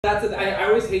I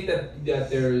always hate that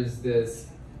there's this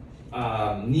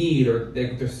need or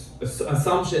there's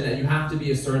assumption that you have to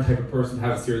be a certain type of person to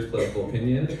have a serious political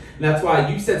opinion. And that's why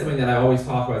you said something that I always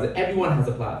talk about, is that everyone has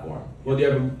a platform. Whether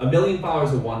you have a million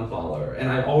followers or one follower.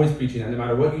 And I'm always preaching that no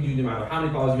matter what you do, no matter how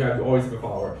many followers you have, you always have a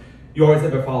follower. You always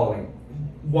have a following.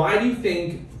 Why do you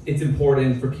think it's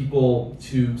important for people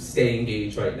to stay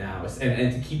engaged right now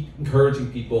and to keep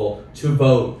encouraging people to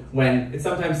vote when it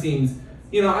sometimes seems,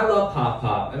 you know, I love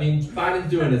Pop. I mean, Biden's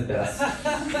doing his best.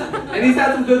 And he's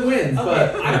had some good wins,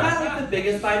 okay, but... I'm not like the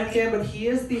biggest Biden fan, but he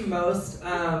is the most,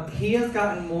 he has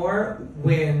gotten more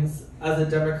wins as a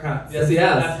Democrat yes, he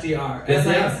has. FDR. Yes,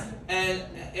 and he like, has.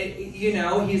 And, you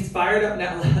know, he's fired up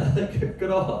now, like good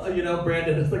old, you know,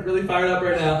 Brandon is like really fired up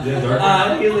right now.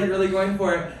 Yeah, he's like really going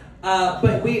for it.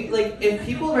 But we, like, if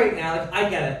people right now, like, I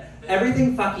get it.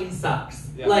 Everything fucking sucks.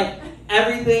 Yeah. Like,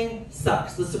 everything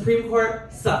sucks. The Supreme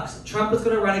Court sucks. Trump is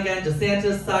going to run again.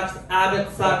 DeSantis sucks.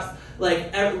 Abbott sucks.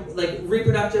 Like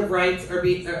reproductive rights are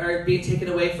being taken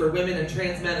away for women and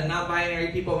trans men and non-binary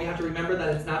people. We have to remember that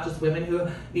it's not just women who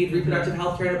need reproductive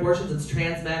health care and abortions. It's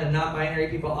trans men and non-binary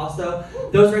people also.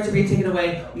 Those rights are being taken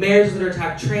away. Marriages are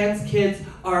attacked. Trans kids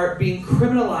are being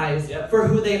criminalized for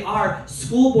who they are.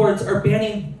 School boards are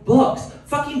banning books.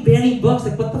 Fucking banning books.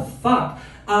 Like, what the fuck?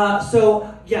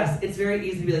 So yes, it's very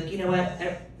easy to be like, you know what,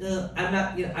 I'm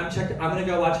not, you know, I'm gonna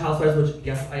go watch Housewives, which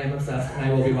yes, I am obsessed, and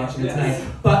I will be watching it tonight.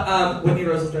 But Whitney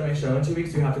Rose is doing my show in 2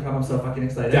 weeks. You have to come. I'm so fucking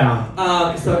excited. Down.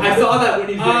 So I saw that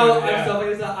Whitney's doing. I'm so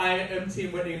excited. I am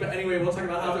Team Whitney. But anyway, we'll talk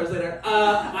about Housewives later.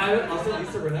 I'm also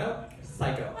Lisa Rinna.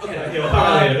 Psycho. Okay. Yeah, we'll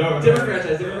talk later. Different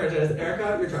franchise.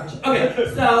 Erica, you're trash. Okay.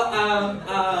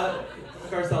 So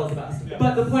Garcelle is the best. Yeah.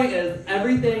 But the point is,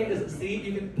 everything is, see,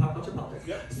 you can pop culture politics.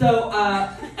 Yep. So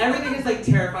everything is like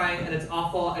terrifying and it's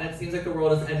awful and it seems like the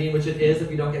world is ending, which it is if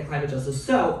you don't get climate justice.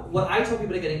 So what I tell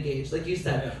people to get engaged, like you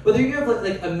said, whether you have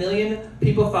like a million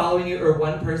people following you or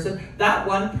one person, that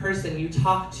one person you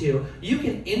talk to, you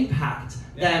can impact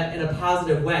them in a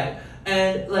positive way.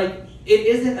 And like, it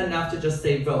isn't enough to just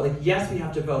say vote. Like, yes, we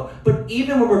have to vote. But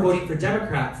even when we're voting for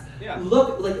Democrats,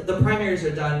 look, like the primaries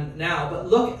are done now, but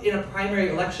look in a primary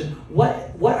election, what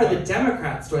are the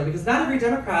Democrats doing? Because not every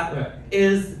Democrat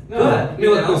is good.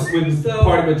 You know, was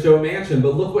part of a Joe Manchin,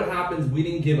 but look what happens. We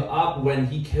didn't give up when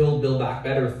he killed Build Back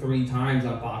Better 3 times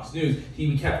on Fox News.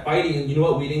 We kept fighting, and you know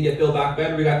what? We didn't get Build Back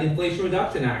Better. We got the Inflation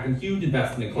Reduction Act and huge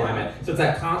investment in climate. So it's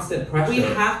that constant pressure. We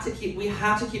have to keep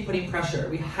putting pressure.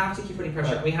 We have to keep putting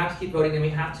pressure. Right. We have to keep voting, and we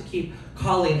have to keep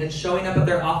calling and showing up at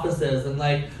their offices and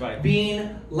like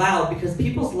being loud, because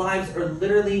people's lives are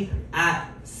literally at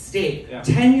stake.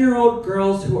 10-year-old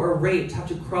girls who are raped have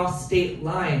to cross state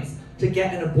lines to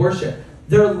get an abortion.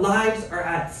 Their lives are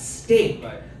at stake.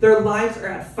 Their lives are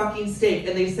at fucking stake.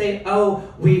 And they say,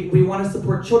 oh, we want to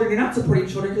support children. You're not supporting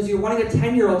children because you're wanting a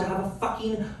 10-year-old to have a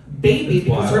fucking baby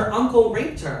because her uncle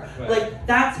raped her. Like,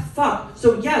 that's fucked.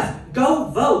 So yes, go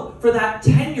vote for that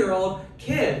 10-year-old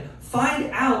kid.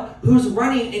 Find out who's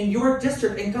running in your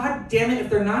district, and god damn it, if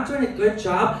they're not doing a good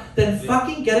job, then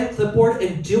fucking get a clipboard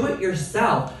and do it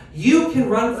yourself. You can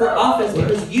run for office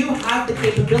because you have the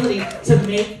capability to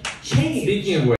make change. Speaking of which,